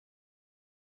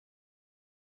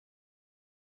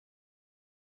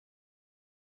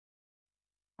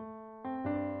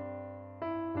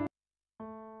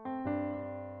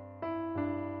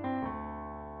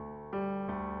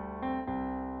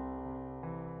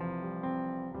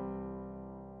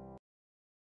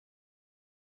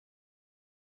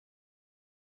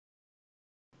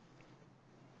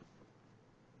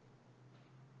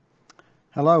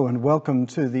Hello and welcome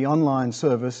to the online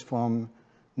service from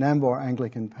Nambour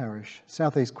Anglican Parish,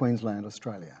 southeast Queensland,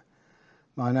 Australia.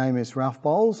 My name is Ralph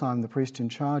Bowles. I'm the priest in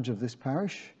charge of this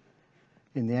parish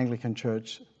in the Anglican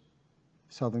Church,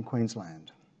 southern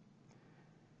Queensland.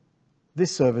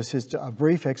 This service is a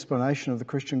brief explanation of the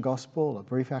Christian gospel, a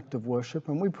brief act of worship,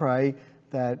 and we pray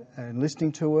that in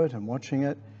listening to it and watching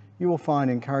it, you will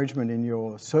find encouragement in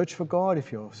your search for God,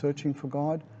 if you're searching for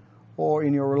God, or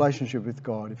in your relationship with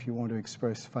God if you want to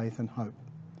express faith and hope.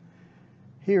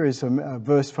 Here is a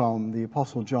verse from the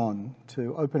Apostle John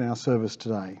to open our service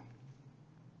today.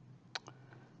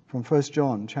 From 1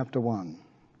 John chapter 1.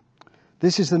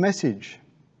 This is the message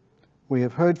we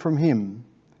have heard from him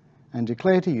and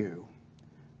declare to you.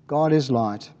 God is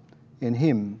light. In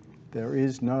him there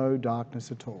is no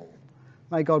darkness at all.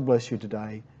 May God bless you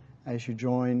today as you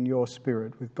join your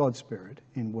spirit with God's Spirit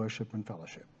in worship and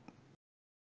fellowship.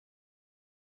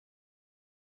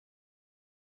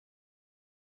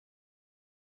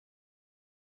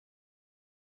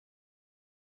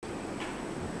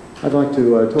 I'd like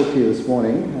to talk to you this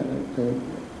morning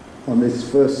on this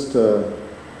first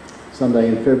Sunday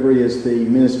in February as the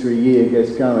ministry year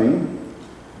gets going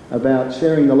about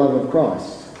sharing the love of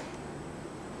Christ.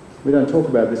 We don't talk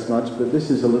about this much, but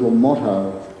this is a little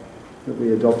motto that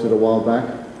we adopted a while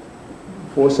back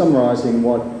for summarising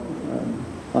what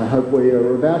I hope we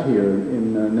are about here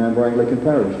in Nambour Anglican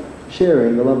Parish,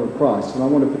 sharing the love of Christ. And I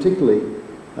want to particularly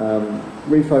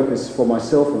refocus for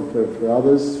myself and for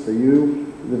others, for you,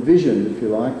 the vision, if you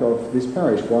like, of this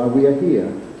parish, why we are here,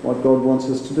 what God wants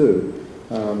us to do.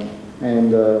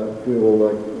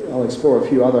 I'll explore a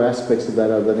few other aspects of that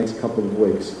over the next couple of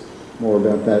weeks. More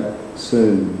about that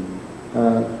soon.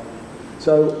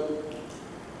 So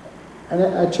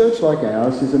a church like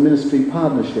ours is a ministry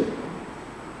partnership.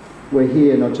 We're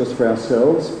here not just for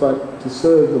ourselves, but to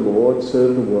serve the Lord,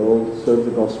 serve the world, serve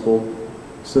the gospel,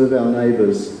 serve our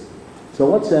neighbours. So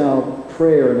what's our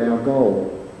prayer and our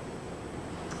goal?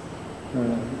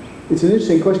 It's an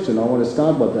interesting question. I want to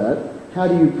start with that. How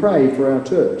do you pray for our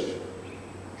church? You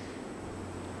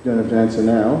don't have to answer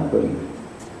now, but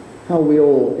how are we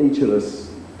all, each of us,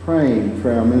 praying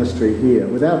for our ministry here?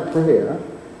 Without prayer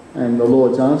and the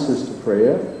Lord's answers to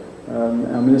prayer,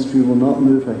 our ministry will not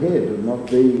move ahead and not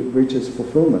reach its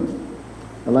fulfilment.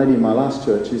 A lady in my last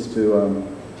church used to,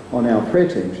 on our prayer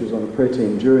team, she was on the prayer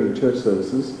team during church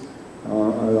services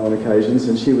on occasions,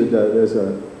 and she would, there's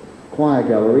a choir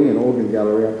gallery and organ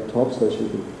gallery up the top, so she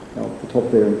could go up the top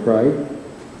there and pray.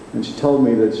 And she told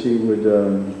me that she would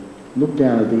look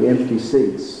down at the empty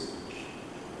seats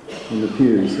in the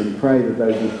pews and pray that they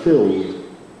would be filled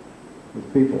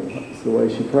with people. That's the way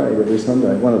she prayed every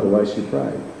Sunday, one of the ways she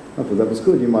prayed. I thought that was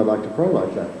good. You might like to pray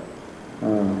like that.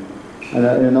 And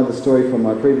another story from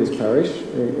my previous parish,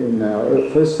 in our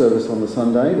first service on the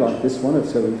Sunday, like this one at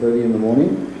 7:30 in the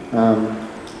morning,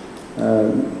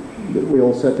 we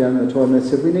all sat down in the toilet and they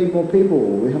said, we need more people.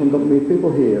 We haven't got many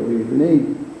people here. We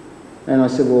need. And I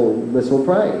said, well, let's all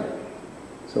pray.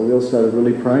 So we all started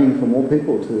really praying for more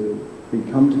people to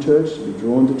come to church, to be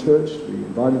drawn to church, to be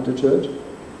invited to church.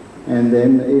 And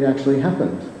then it actually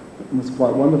happened. It was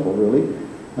quite wonderful, really.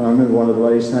 And I remember one of the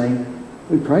ladies saying,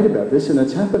 we prayed about this and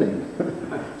it's happening.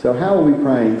 So how are we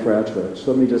praying for our church?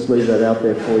 Let me just leave that out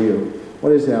there for you.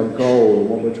 What is our goal and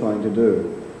what we're trying to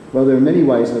do? Well, there are many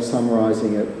ways of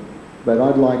summarising it, but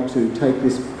I'd like to take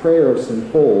this prayer of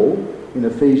St. Paul in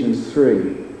Ephesians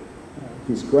 3,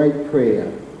 his great prayer,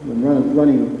 and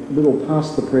running a little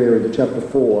past the prayer into chapter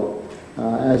 4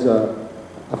 as a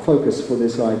focus for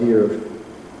this idea of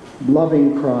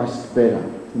loving Christ better,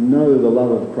 to know the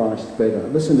love of Christ better.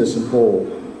 Listen to St. Paul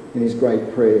in his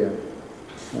great prayer.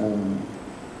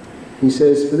 He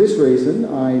says, for this reason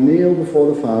I kneel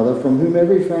before the Father, from whom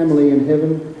every family in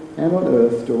heaven and on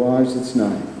earth derives its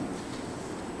name.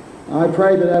 I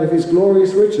pray that out of his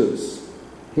glorious riches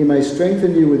he may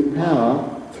strengthen you with power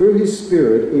through his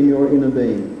Spirit in your inner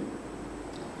being,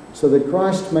 so that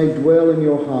Christ may dwell in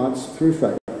your hearts through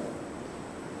faith.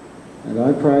 And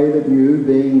I pray that you,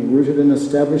 being rooted and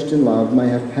established in love, may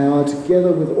have power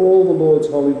together with all the Lord's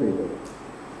holy people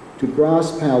to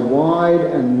grasp how wide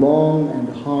and long and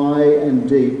high and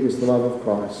deep is the love of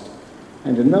Christ,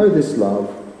 and to know this love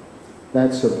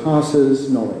that surpasses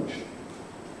knowledge,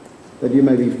 that you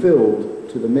may be filled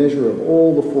to the measure of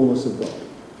all the fullness of God.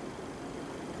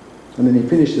 And then he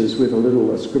finishes with a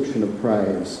little ascription of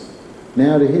praise.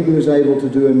 Now to him who is able to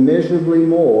do immeasurably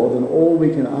more than all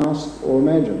we can ask or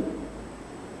imagine,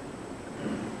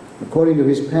 according to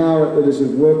his power that is at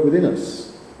work within us,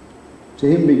 to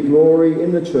him be glory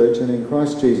in the church and in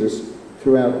Christ Jesus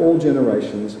throughout all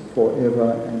generations,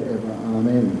 forever and ever.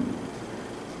 Amen.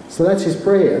 So that's his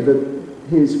prayer, that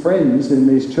his friends in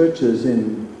these churches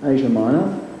in Asia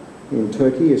Minor, in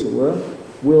Turkey as it were,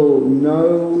 will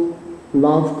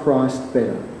love Christ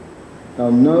better. They'll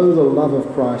know the love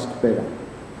of Christ better,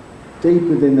 deep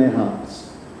within their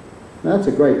hearts. Now, that's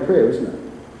a great prayer, isn't it?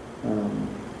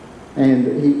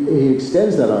 And he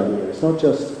extends that idea. It's not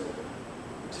just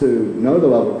to know the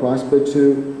love of Christ, but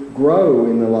to grow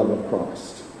in the love of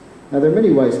Christ. Now, there are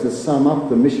many ways to sum up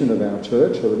the mission of our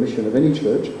church, or the mission of any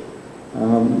church,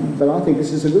 but I think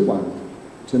this is a good one.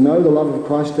 To know the love of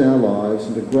Christ in our lives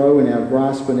and to grow in our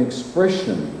grasp and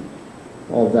expression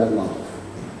of that love.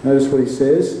 Notice what he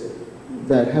says,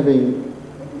 that having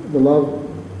the love,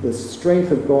 the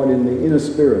strength of God in the inner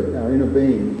spirit, our inner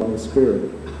being by the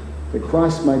Spirit, that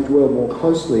Christ may dwell more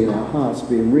closely in our hearts,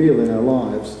 be real in our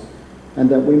lives, and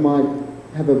that we might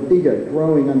have a bigger,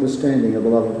 growing understanding of the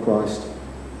love of Christ,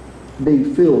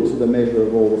 being filled to the measure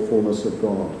of all the fullness of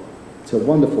God. It's a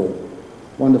wonderful,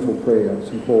 wonderful prayer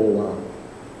St. Paul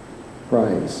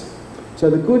prays. So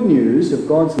the good news of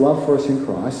God's love for us in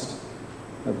Christ,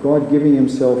 of God giving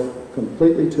himself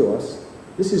completely to us,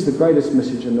 this is the greatest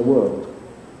message in the world.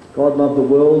 God loved the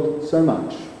world so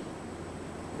much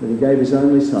that he gave his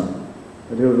only Son,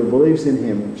 that whoever believes in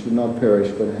him should not perish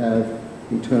but have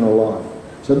eternal life.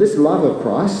 So this love of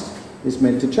Christ is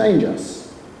meant to change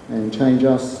us,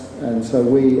 and so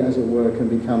we, as it were, can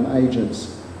become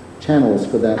agents, channels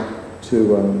for that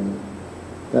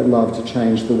love to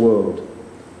change the world.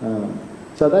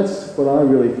 So that's what I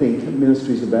really think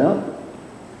ministry is about,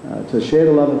 to share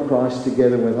the love of Christ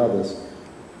together with others.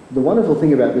 The wonderful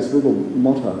thing about this little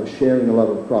motto, sharing the love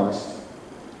of Christ,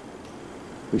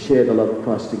 we share the love of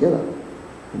Christ together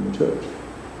in the church,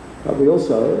 but we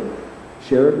also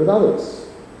share it with others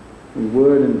in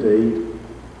word and deed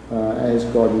as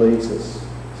God leads us.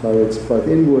 So it's both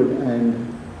inward and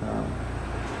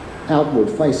outward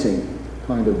facing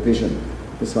kind of vision,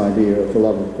 this idea of the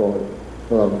love of God,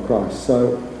 the love of Christ.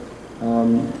 So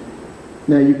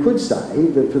now you could say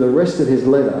that for the rest of his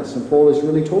letter, St. Paul is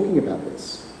really talking about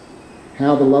this,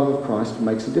 how the love of Christ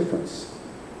makes a difference.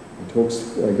 He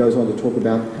goes on to talk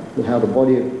about how the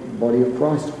body of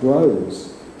Christ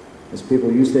grows as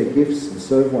people use their gifts and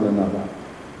serve one another,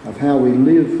 of how we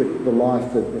live the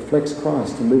life that reflects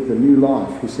Christ and live the new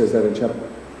life. He says that in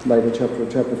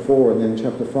chapter 4 and then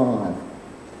chapter 5.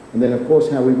 And then, of course,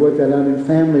 how we work that out in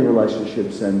family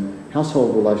relationships and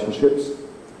household relationships.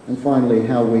 And finally,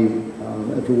 how we,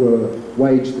 if it were,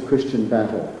 wage the Christian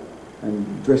battle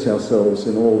and dress ourselves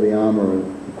in all the armour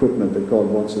and equipment that God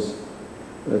wants us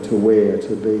to wear,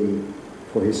 to be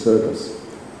for his service.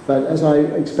 But as I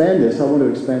expand this, I want to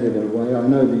expand it in a way. I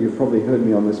know that you've probably heard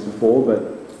me on this before,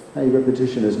 but hey,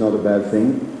 repetition is not a bad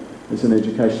thing. It's an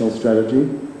educational strategy.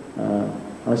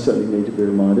 I certainly need to be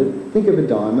reminded. Think of a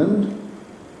diamond.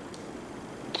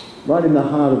 Right in the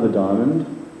heart of the diamond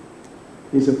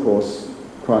is, of course,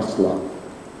 Christ's love.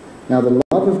 Now, the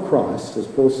love of Christ, as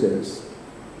Paul says,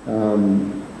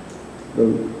 to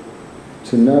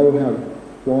know how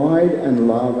wide and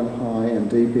love and high and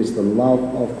deep is the love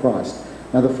of Christ.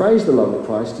 Now, the phrase "the love of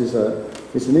Christ" is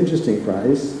an interesting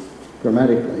phrase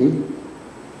grammatically.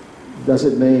 Does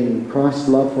it mean Christ's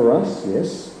love for us?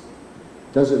 Yes.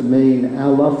 Does it mean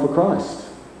our love for Christ?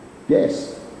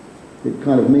 Yes. It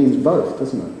kind of means both,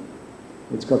 doesn't it?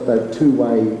 It's got that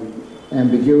two-way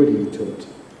ambiguity to it.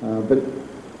 But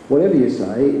whatever you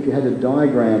say, if you had to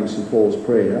diagram St. Paul's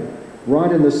prayer,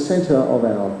 right in the centre of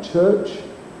our church,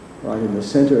 right in the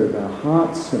centre of our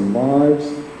hearts and lives,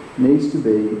 needs to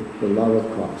be the love of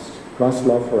Christ. Christ's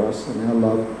love for us and our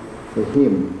love for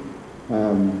him.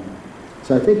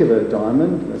 So think of a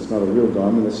diamond. That's not a real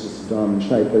diamond, that's just a diamond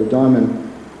shape. But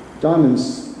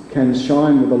diamonds can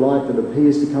shine with a light that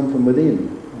appears to come from within.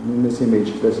 And in this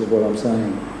image, this is what I'm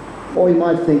saying. Or you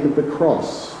might think of the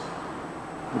cross,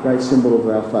 the great symbol of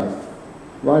our faith.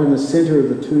 Right in the centre of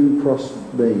the two cross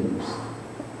beams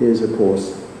is, of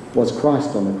course, was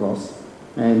Christ on the cross,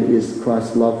 and is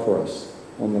Christ's love for us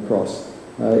on the cross,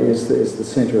 is the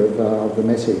centre of the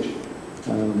message.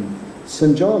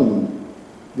 St. John,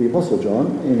 the Apostle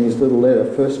John, in his little letter,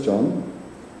 1 John,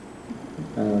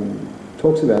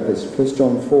 talks about this. 1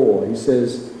 John 4, he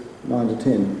says, 9 to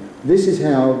 10, "This is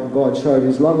how God showed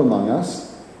his love among us.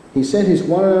 He sent his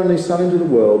one and only Son into the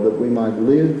world that we might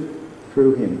live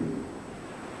through him.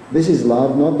 This is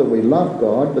love, not that we loved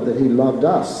God, but that he loved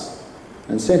us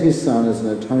and sent his Son as an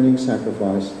atoning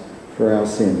sacrifice for our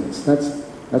sins."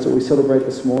 That's what we celebrate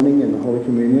this morning in the Holy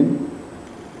Communion.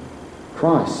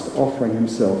 Christ offering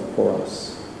himself for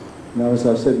us. Now, as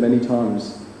I've said many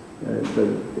times,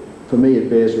 for me it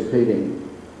bears repeating.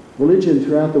 Religion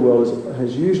throughout the world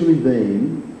has usually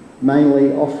been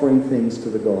mainly offering things to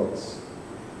the gods.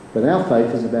 But our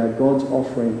faith is about God's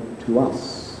offering to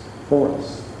us, for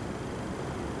us.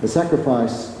 The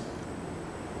sacrifice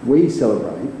we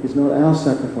celebrate is not our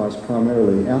sacrifice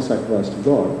primarily, our sacrifice to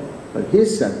God, but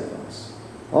his sacrifice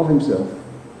of himself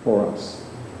for us.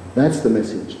 That's the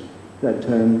message that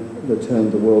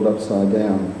turned the world upside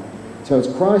down. So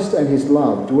it's Christ and his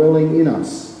love dwelling in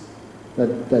us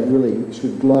that really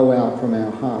should glow out from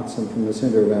our hearts and from the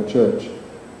centre of our church.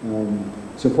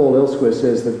 St. Paul elsewhere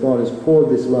says that God has poured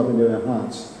this love into our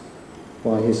hearts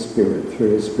by his Spirit,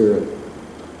 through his Spirit.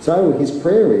 So his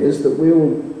prayer is that we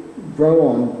will grow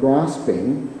on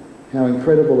grasping how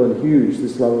incredible and huge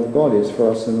this love of God is for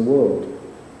us in the world.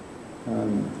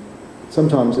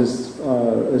 Sometimes as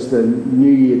the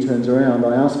new year turns around,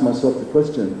 I ask myself the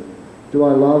question, do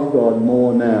I love God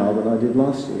more now than I did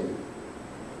last year?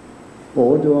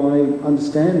 Or do I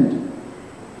understand,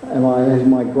 has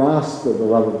my grasp of the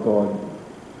love of God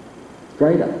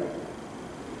greater?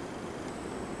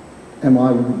 Am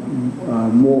I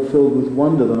more filled with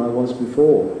wonder than I was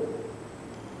before?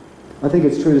 I think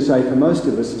it's true to say for most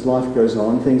of us, as life goes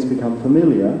on, things become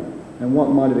familiar, and what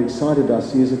might have excited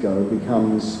us years ago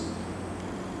becomes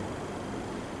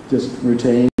just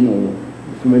routine or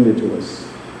familiar to us.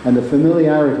 And the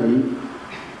familiarity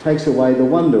takes away the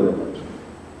wonder of it.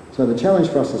 So the challenge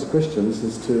for us as Christians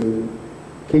is to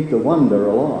keep the wonder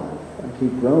alive, and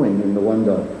keep growing in the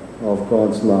wonder of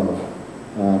God's love.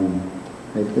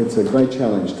 It's a great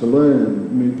challenge to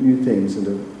learn new things and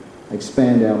to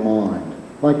expand our mind.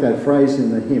 Like that phrase in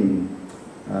the hymn,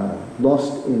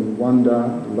 lost in wonder,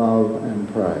 love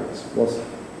and praise. Lost,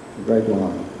 a great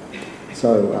line.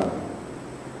 So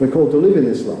we're called to live in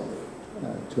this love,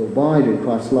 to abide in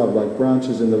Christ's love like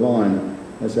branches in the vine,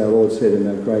 as our Lord said in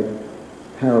that great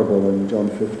parable in John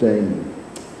 15.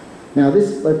 Now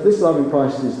if this love in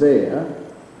Christ is there,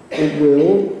 it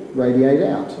will radiate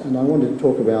out. And I want to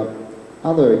talk about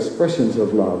other expressions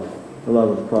of love, the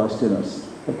love of Christ in us.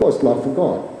 Of course, love for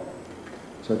God.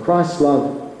 So Christ's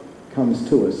love comes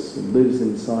to us and lives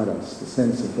inside us, the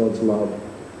sense of God's love.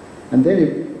 And then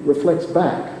it reflects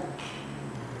back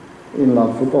in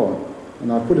love for God.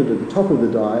 And I put it at the top of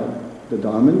the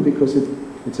diamond because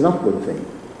it's an upward thing.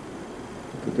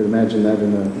 If you could imagine that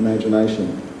in an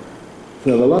imagination.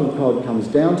 So the love of God comes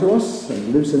down to us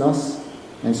and lives in us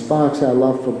and sparks our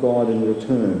love for God in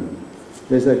return.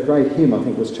 There's that great hymn, I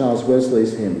think it was Charles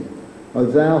Wesley's hymn, O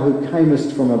thou who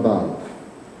camest from above,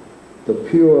 the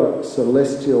pure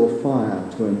celestial fire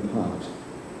to impart.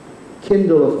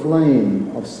 Kindle a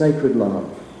flame of sacred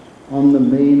love on the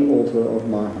mean altar of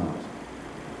my heart.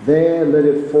 There let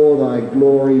it for thy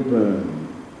glory burn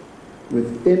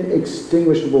with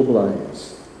inextinguishable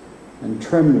blaze, and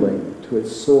trembling to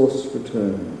its source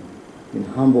return in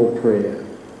humble prayer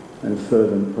and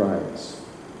fervent praise.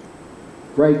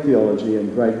 Great theology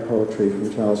and great poetry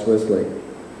from Charles Wesley.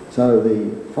 So the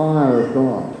fire of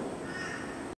God,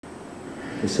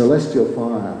 the celestial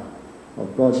fire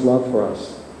of God's love for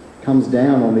us, comes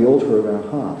down on the altar of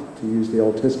our heart, to use the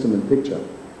Old Testament picture.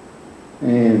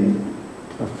 And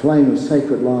a flame of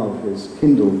sacred love is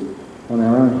kindled on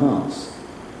our own hearts.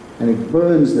 And it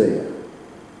burns there.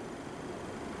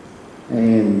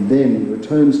 And then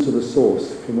returns to the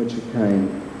source from which it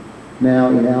came, now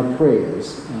in our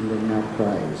prayers and in our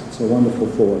praise. It's a wonderful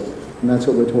thought. And that's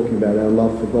what we're talking about, our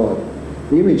love for God.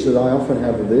 The image that I often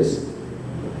have of this,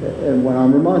 and when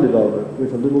I'm reminded of it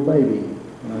with a little baby,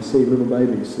 when I see little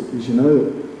babies, as you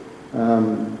know,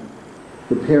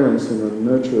 the parents and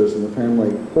the nurturers and the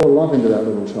family pour love into that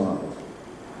little child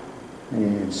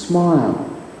and smile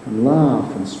and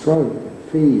laugh and stroke and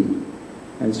feed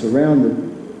and surround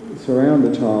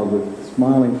the child with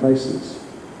smiling faces.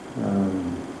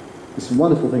 It's a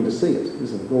wonderful thing to see it,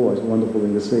 isn't it? Always a wonderful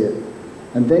thing to see it.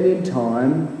 And then in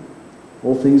time,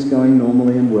 all things going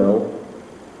normally and well,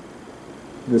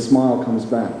 the smile comes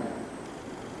back.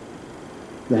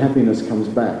 The happiness comes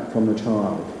back from the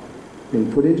child.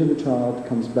 Being put into the child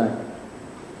comes back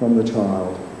from the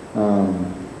child.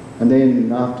 And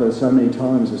then after so many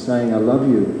times of saying, I love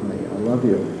you, honey, I love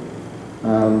you,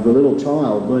 the little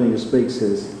child learning to speak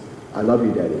says, I love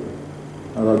you, Daddy.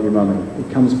 I love you, Mummy.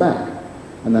 It comes back.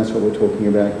 And that's what we're talking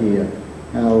about here.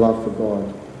 Our love for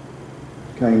God.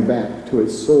 Going back to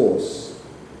its source.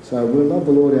 So we'll love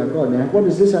the Lord our God. Now, what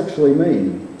does this actually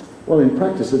mean? Well, in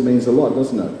practice it means a lot,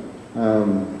 doesn't it?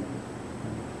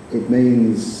 It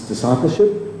means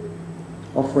discipleship,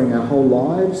 offering our whole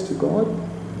lives to God,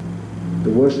 the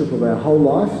worship of our whole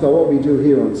life. So what we do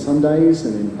here on Sundays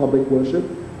and in public worship,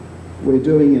 we're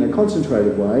doing in a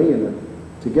concentrated way,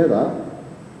 together,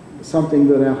 something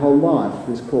that our whole life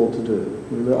is called to do.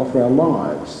 We offer our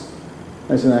lives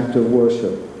as an act of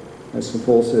worship, as St.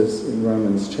 Paul says in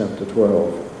Romans chapter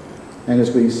 12. And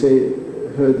as we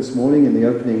heard this morning in the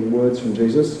opening words from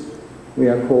Jesus, we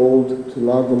are called to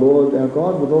love the Lord our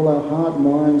God with all our heart,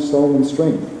 mind, soul and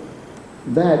strength.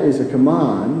 That is a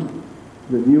command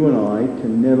that you and I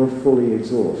can never fully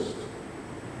exhaust.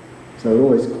 So it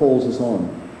always calls us on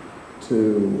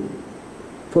to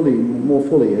more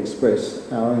fully express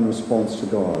our own response to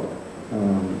God.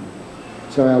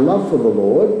 So our love for the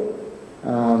Lord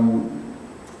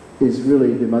is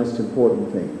really the most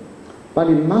important thing. But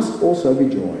it must also be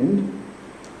joined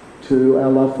to our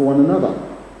love for one another,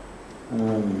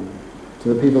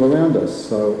 to the people around us.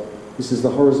 So this is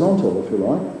the horizontal, if you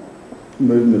like,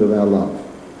 movement of our love.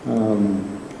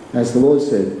 As the Lord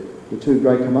said, the two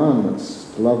great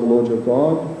commandments, to love the Lord your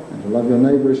God and to love your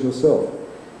neighbour as yourself.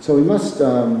 So we must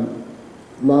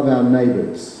love our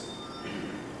neighbours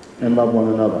and love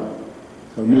one another.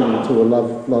 So moving to a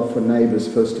love for neighbours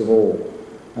first of all.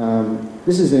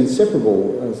 This is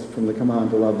inseparable from the command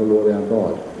to love the Lord our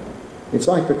God. It's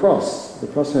like the cross. The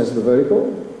cross has the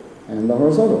vertical and the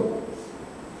horizontal.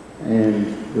 And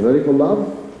the vertical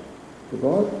love for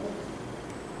God,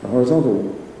 the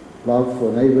horizontal love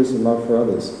for neighbours and love for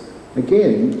others.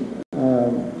 Again,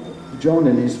 John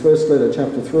in his first letter,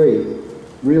 chapter 3,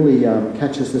 really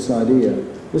catches this idea.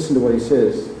 Listen to what he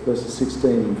says, verses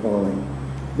 16 and following.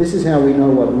 This is how we know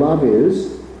what love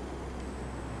is.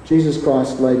 Jesus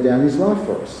Christ laid down his life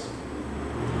for us.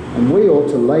 And we ought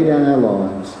to lay down our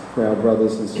lives for our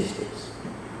brothers and sisters.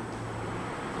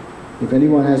 If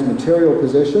anyone has material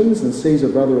possessions and sees a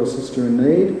brother or sister in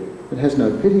need, but has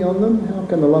no pity on them, how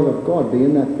can the love of God be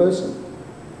in that person?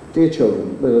 Dear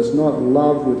children, let us not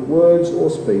love with words or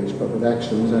speech, but with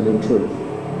actions and in truth.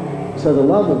 So the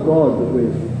love of God that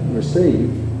we've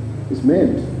received is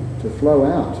meant to flow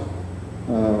out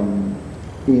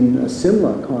in a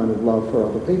similar kind of love for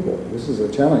other people. This is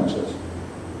a challenge that's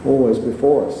always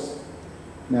before us.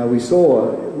 Now we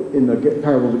saw in the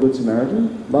parable of the Good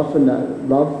Samaritan, love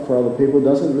for other people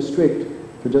doesn't restrict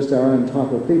for just our own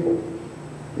type of people.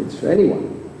 It's for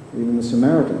anyone, even the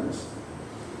Samaritans.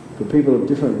 For people of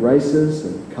different races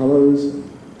and colours and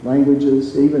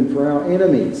languages, even for our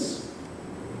enemies.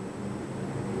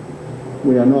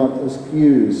 We are not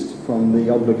excused from the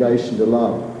obligation to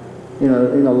love. In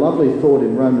a lovely thought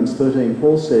in Romans 13,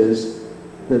 Paul says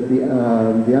that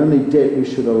the only debt we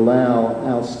should allow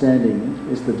outstanding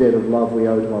is the debt of love we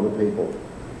owe to other people.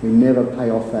 We never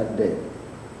pay off that debt.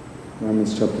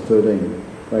 Romans chapter 13,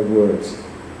 great words.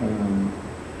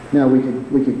 Now we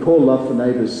could call love for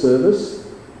neighbours service,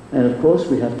 and of course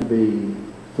we have to be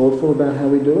thoughtful about how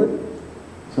we do it.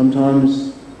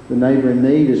 Sometimes the neighbour in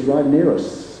need is right near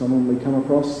us, someone we come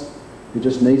across who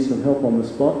just needs some help on the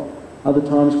spot. Other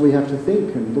times we have to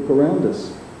think and look around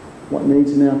us. What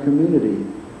needs in our community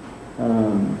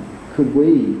could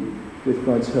we, with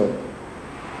God's help,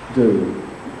 do?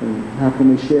 And how can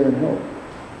we share and help?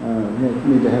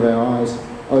 We need to have our eyes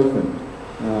open.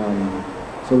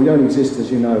 So we don't exist,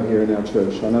 as you know, here in our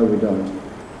church. I know we don't.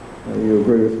 You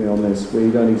agree with me on this.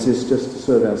 We don't exist just to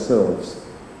serve ourselves,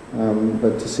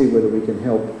 but to see whether we can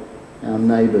help our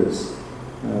neighbours,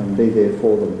 be there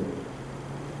for them.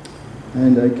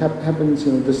 And it happens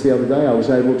just the other day, I was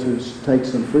able to take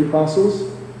some food parcels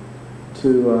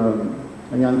to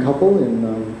a young couple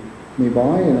in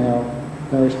nearby in our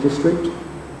parish district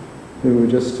who were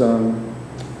just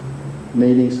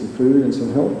needing some food and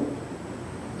some help.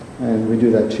 And we do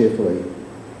that cheerfully.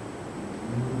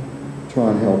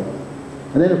 Try and help.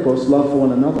 And then, of course, love for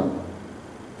one another.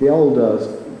 The old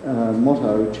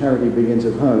motto, charity begins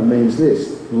at home, means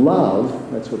this.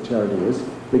 Love, that's what charity is,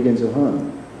 begins at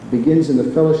home. Begins in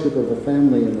the fellowship of the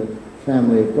family and the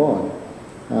family of God.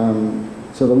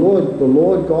 So the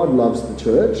Lord God loves the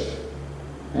church,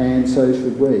 and so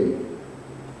should we.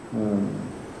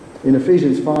 In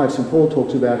Ephesians 5, St. Paul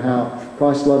talks about how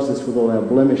Christ loves us with all our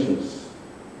blemishes,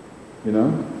 you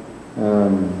know,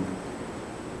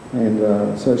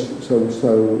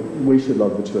 so we should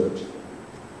love the church.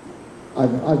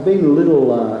 I've been a little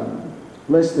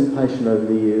less than patient over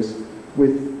the years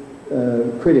with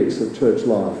critics of church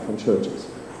life and churches,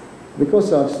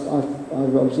 because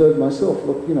I've observed myself.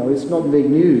 Look, you know, it's not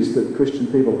big news that Christian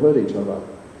people hurt each other.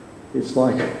 It's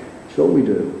like, sure we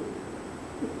do.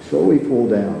 Sure we fall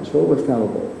down. Sure we're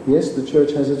fallible. Yes, the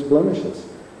church has its blemishes.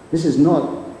 This is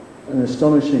not an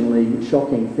astonishingly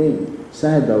shocking thing.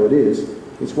 Sad though it is,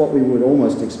 it's what we would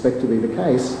almost expect to be the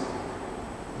case.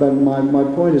 But my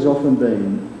point has often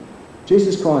been,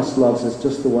 Jesus Christ loves us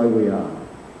just the way we are.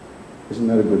 Isn't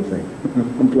that a good thing?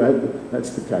 I'm glad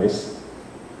that's the case.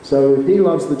 So if he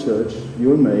loves the church,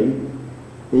 you and me,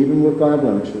 even with our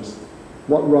blemishes,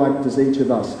 What right does each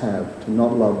of us have to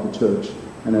not love the church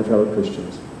and our fellow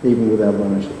Christians, even with our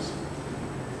blemishes?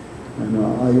 And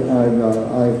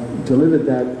I've delivered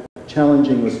that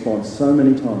challenging response so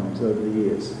many times over the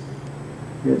years.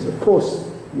 Yes, of course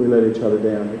we let each other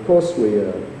down. Of course we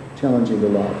are challenging to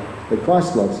love. But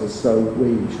Christ loves us, so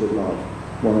we should love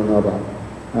one another.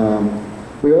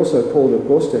 We're also called, of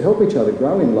course, to help each other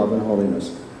grow in love and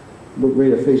holiness. We'll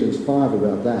read Ephesians 5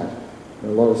 about that. A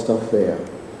lot of stuff there.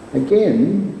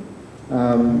 Again,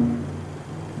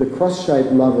 the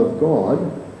cross-shaped love of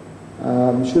God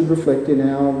should reflect in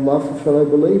our love for fellow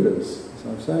believers, as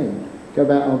I'm saying.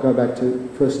 I'll go back to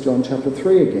 1 John chapter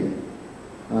 3 again.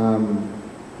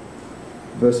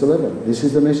 Verse 11. This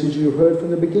is the message you heard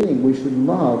from the beginning. We should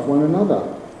love one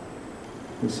another,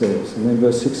 it says. And then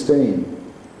verse 16.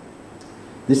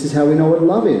 This is how we know what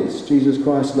love is. Jesus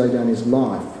Christ laid down his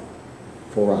life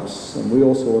for us. And we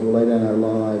also ought to lay down our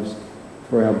lives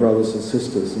for our brothers and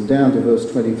sisters. And down to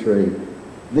verse 23.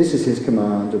 This is his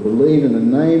command, to believe in the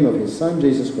name of his Son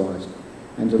Jesus Christ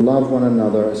and to love one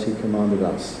another as he commanded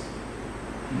us.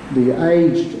 The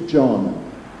aged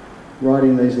John,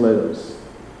 writing these letters,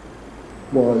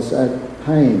 was at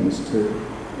pains to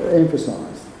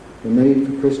emphasise the need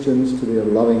for Christians to be a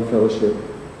loving fellowship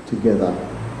together.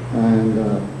 And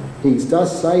he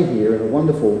does say here, in a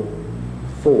wonderful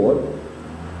thought,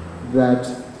 that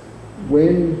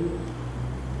when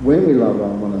we love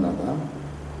one another,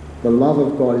 the love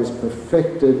of God is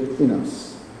perfected in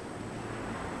us.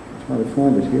 I'm trying to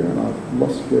find it here, and I've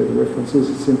lost where the reference is.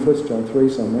 It's in 1 John 3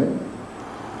 somewhere.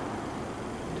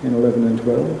 10, 11 and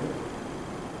 12.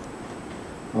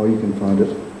 Oh, you can find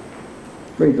it.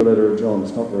 Read the letter of John,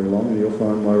 it's not very long, and you'll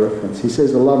find my reference. He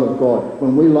says the love of God,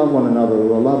 when we love one another, the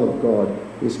love of God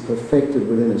is perfected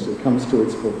within us. It comes to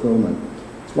its fulfilment.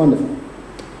 It's wonderful.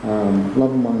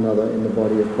 Loving one another in the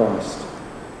body of Christ.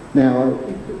 Now,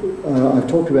 I've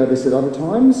talked about this at other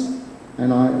times,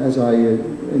 and as I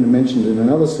mentioned in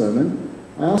another sermon,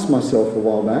 I asked myself a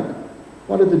while back,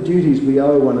 what are the duties we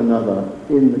owe one another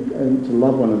and to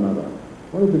love one another?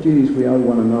 What are the duties we owe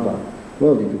one another?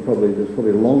 Well, there's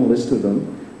probably a long list of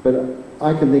them, but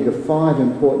I can think of 5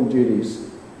 important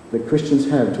duties that Christians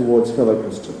have towards fellow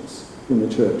Christians in the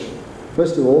church.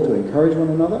 First of all, to encourage one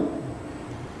another.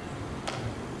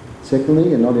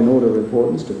 Secondly, and not in order of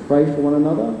importance, to pray for one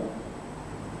another.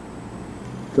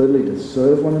 Thirdly, to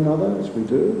serve one another as we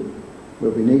do,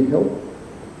 where we need help.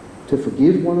 To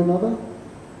forgive one another.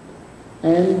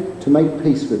 And to make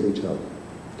peace with each other.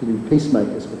 To be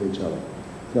peacemakers with each other.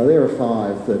 So there are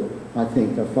 5 that I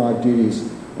think are 5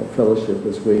 duties of fellowship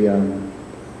as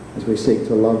we seek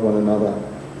to love one another.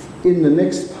 In the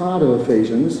next part of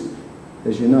Ephesians,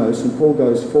 as you know, St. Paul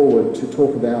goes forward to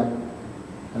talk about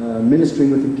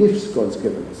ministering with the gifts God's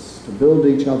given us, to build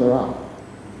each other up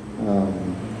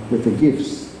with the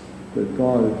gifts that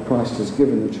Christ has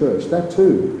given the church. That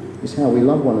too is how we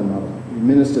love one another. We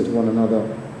minister to one another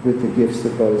with the gifts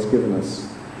that God has given us.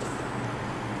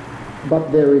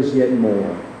 But there is yet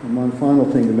more. And one final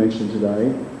thing to mention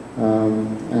today,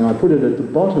 and I put it at the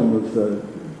bottom of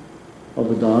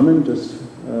the diamond, just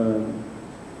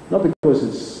not because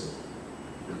it's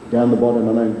down the bottom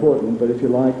and unimportant, but if you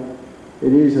like,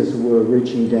 it is, as it were,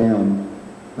 reaching down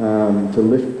to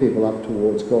lift people up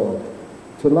towards God,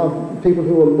 to love people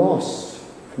who are lost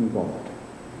from God.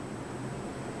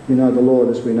 You know, the Lord,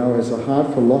 as we know, has a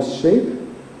heart for lost sheep.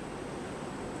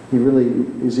 He really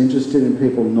is interested in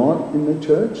people not in the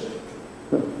church,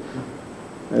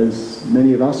 as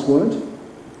many of us weren't.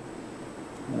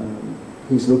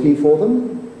 He's looking for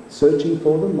them, searching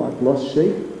for them like lost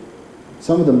sheep.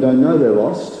 Some of them don't know they're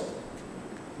lost.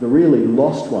 The really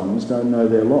lost ones don't know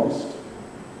they're lost.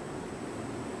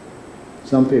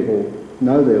 Some people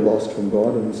know they're lost from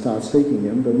God and start seeking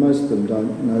Him, but most of them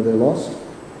don't know they're lost.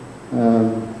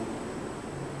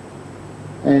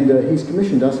 And He's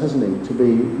commissioned us, hasn't He, to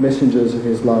be messengers of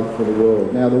His love for the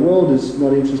world. Now, the world is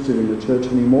not interested in the church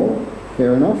anymore,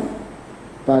 fair enough,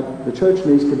 but the church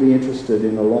needs to be interested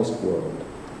in a lost world.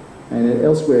 And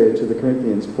elsewhere to the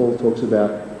Corinthians, Paul talks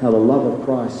about how the love of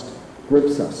Christ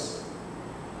grips us.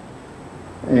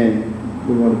 And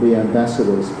we want to be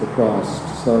ambassadors for Christ.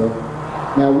 So,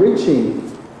 now reaching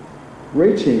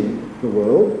the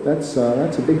world, that's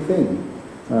a big thing.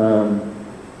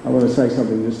 I want to say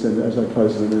something just as I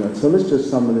close in a minute. So let's just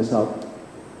sum this up.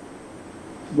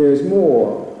 There's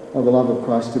more of the love of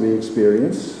Christ to be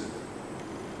experienced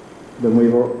than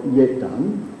we've yet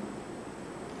done.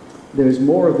 There's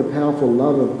more of the powerful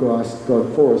love of Christ,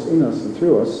 God for us, in us and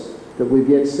through us, that we've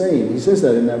yet seen. He says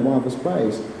that in that marvellous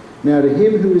praise. Now to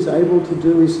Him who is able to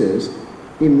do, he says,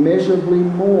 immeasurably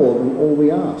more than all we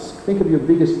ask. Think of your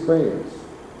biggest prayers.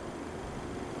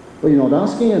 Well, you're not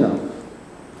asking enough.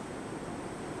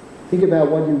 Think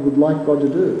about what you would like God to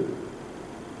do.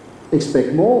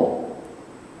 Expect more.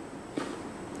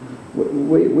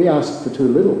 We ask for too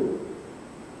little.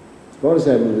 God is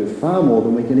able to do far more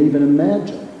than we can even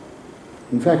imagine.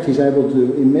 In fact, he's able to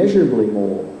do immeasurably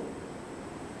more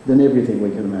than everything we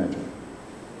can imagine.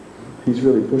 He's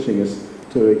really pushing us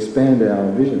to expand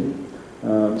our vision.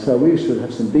 So we should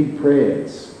have some big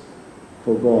prayers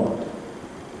for God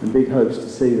and big hopes to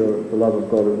see the love of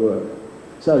God at work.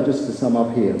 So just to sum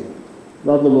up here,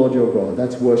 love the Lord your God,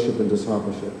 that's worship and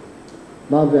discipleship.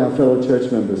 Love our fellow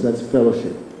church members, that's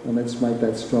fellowship, and let's make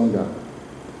that stronger.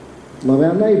 Love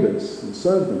our neighbours and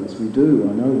serve them as we do.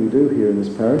 I know we do here in this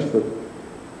parish, but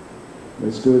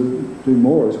let's do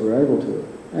more as we're able to.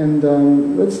 And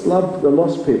let's love the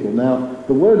lost people. Now,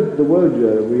 the word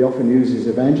we often use is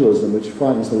evangelism, which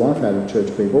frightens the life out of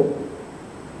church people.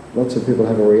 Lots of people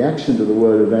have a reaction to the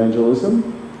word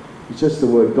evangelism. It's just the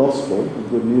word gospel, with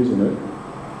good news in it.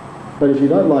 But if you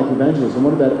don't like evangelism,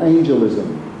 what about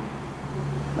angelism?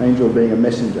 Angel being a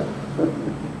messenger.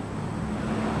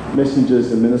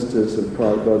 Messengers and ministers of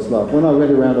God's love. When I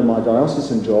went around on my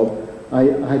diocesan job, I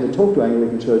had to talk to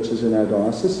Anglican churches in our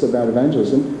diocese about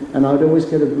evangelism, and I'd always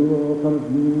get a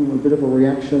bit of a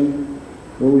reaction.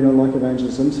 Well, we don't like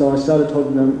evangelism. So I started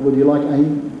talking to them, well, do you like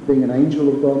being an angel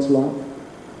of God's love?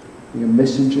 Being a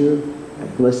messenger,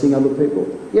 blessing other people?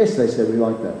 Yes, they said, we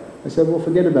like that. I said, well,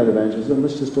 forget about evangelism.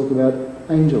 Let's just talk about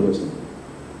angelism.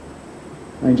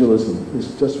 Angelism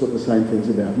is just what the same thing's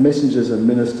about. Messengers and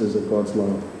ministers of God's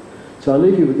love. So I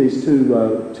leave you with these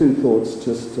two thoughts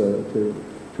just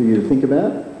for you to think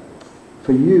about.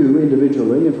 For you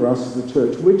individually and for us as a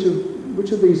church, which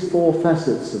of these four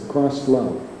facets of Christ's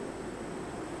love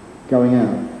going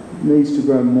out needs to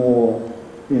grow more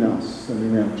in us and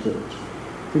in our church?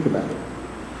 Think about it.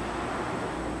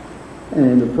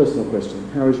 And a personal question,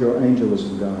 how is your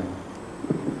angelism going?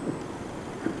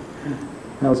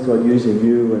 How is God using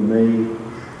you and me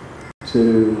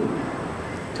to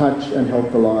touch and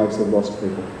help the lives of lost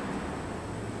people?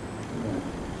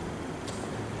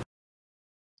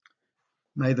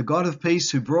 May the God of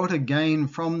peace, who brought again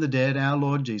from the dead our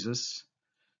Lord Jesus,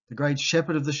 the great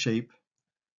shepherd of the sheep,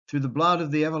 through the blood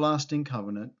of the everlasting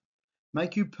covenant,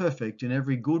 make you perfect in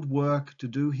every good work to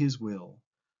do his will,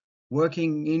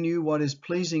 working in you what is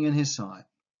pleasing in his sight.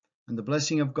 And the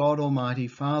blessing of God Almighty,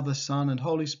 Father, Son, and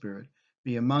Holy Spirit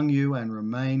be among you and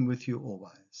remain with you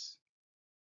always.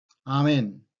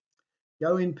 Amen.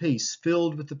 Go in peace,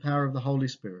 filled with the power of the Holy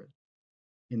Spirit.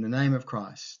 In the name of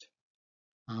Christ.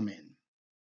 Amen.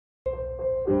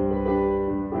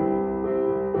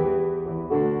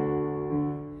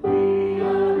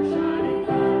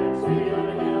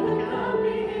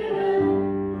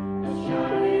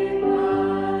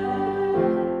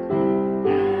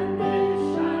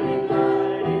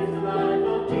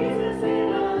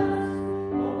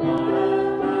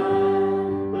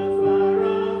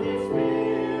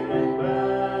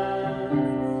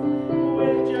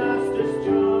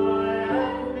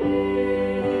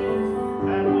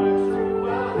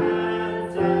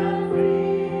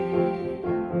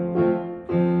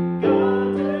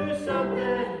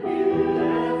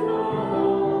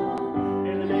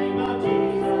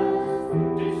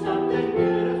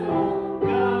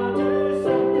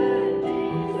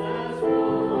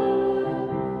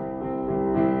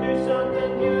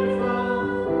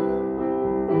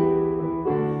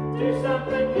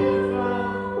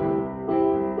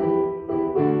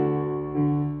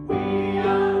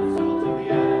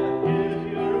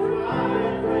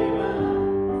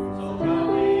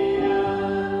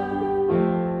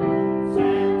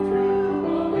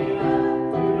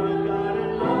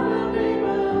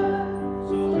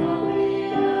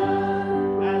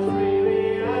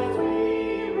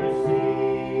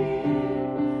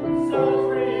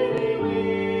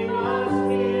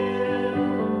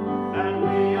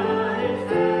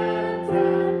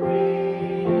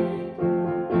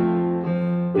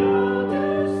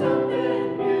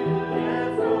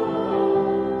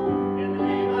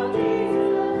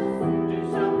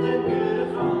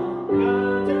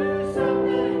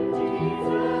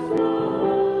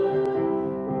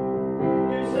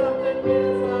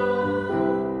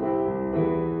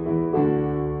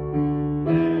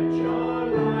 Let your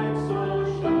light so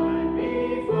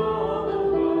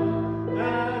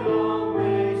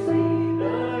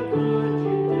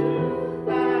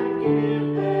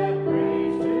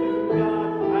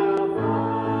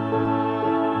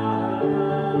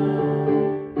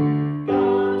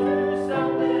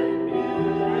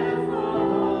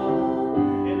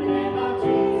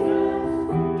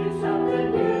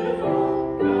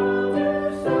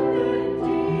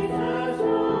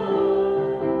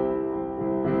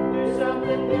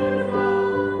something beautiful.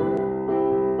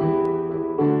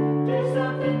 Do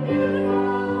something beautiful.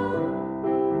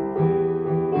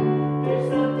 Do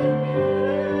something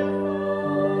beautiful.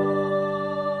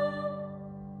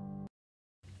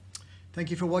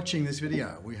 Thank you for watching this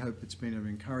video. We hope it's been of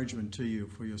encouragement to you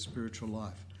for your spiritual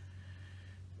life.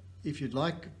 If you'd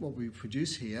like what we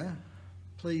produce here,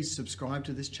 please subscribe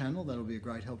to this channel. That'll be a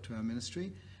great help to our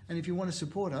ministry. And if you want to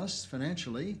support us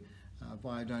financially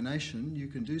via donation, you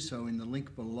can do so in the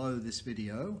link below this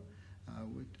video,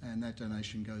 and that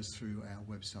donation goes through our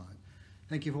website.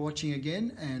 Thank you for watching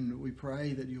again, and we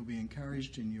pray that you'll be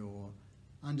encouraged in your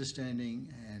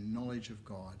understanding and knowledge of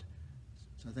God.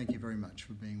 So thank you very much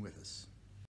for being with us.